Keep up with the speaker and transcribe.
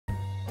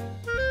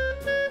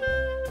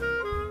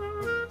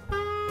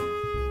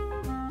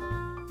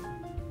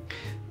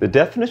The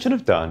definition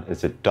of done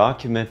is a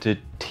documented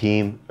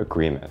team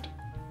agreement.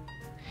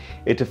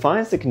 It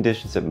defines the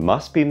conditions that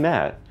must be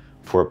met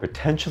for a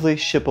potentially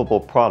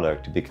shippable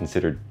product to be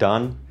considered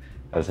done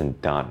as in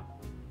done.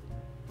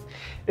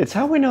 It's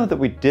how we know that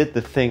we did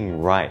the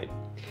thing right,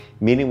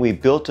 meaning we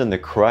built in the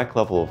correct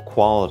level of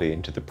quality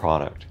into the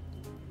product.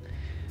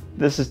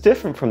 This is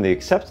different from the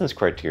acceptance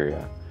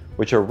criteria,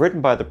 which are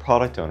written by the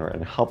product owner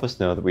and help us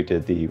know that we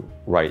did the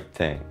right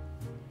thing.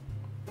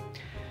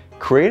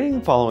 Creating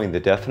and following the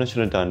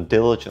definition of done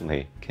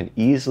diligently can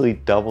easily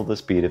double the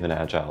speed of an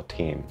agile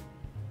team.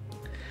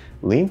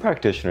 Lean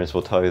practitioners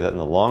will tell you that in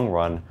the long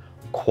run,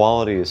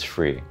 quality is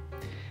free.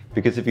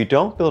 Because if you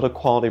don't build a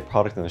quality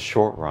product in the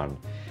short run,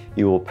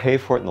 you will pay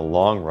for it in the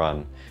long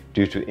run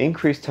due to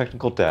increased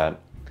technical debt,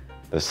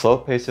 the slow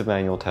pace of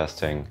manual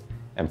testing,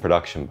 and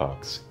production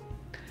bugs.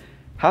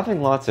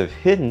 Having lots of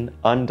hidden,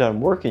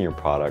 undone work in your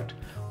product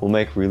will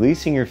make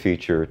releasing your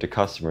feature to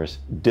customers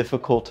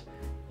difficult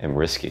and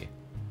risky.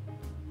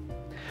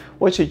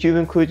 What should you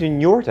include in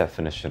your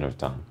definition of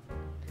done?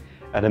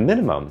 At a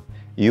minimum,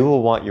 you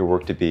will want your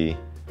work to be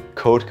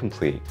code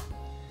complete,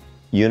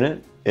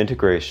 unit,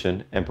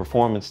 integration, and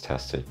performance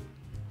tested,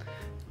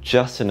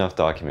 just enough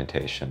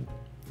documentation,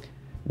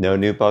 no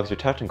new bugs or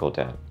technical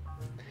debt,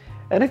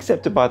 and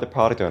accepted by the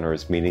product owner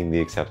as meeting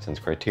the acceptance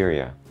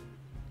criteria.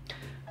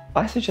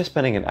 I suggest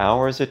spending an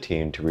hour as a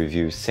team to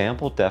review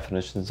sample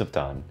definitions of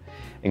done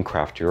and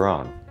craft your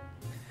own.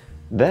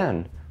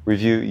 Then,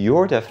 review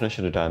your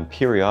definition of done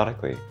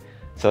periodically,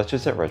 such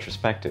as at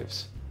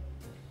retrospectives.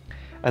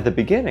 At the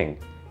beginning,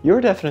 your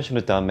definition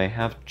of done may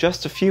have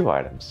just a few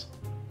items.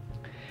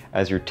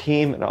 As your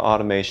team and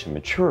automation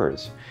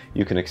matures,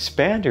 you can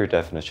expand your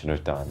definition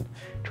of done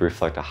to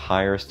reflect a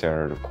higher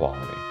standard of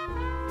quality.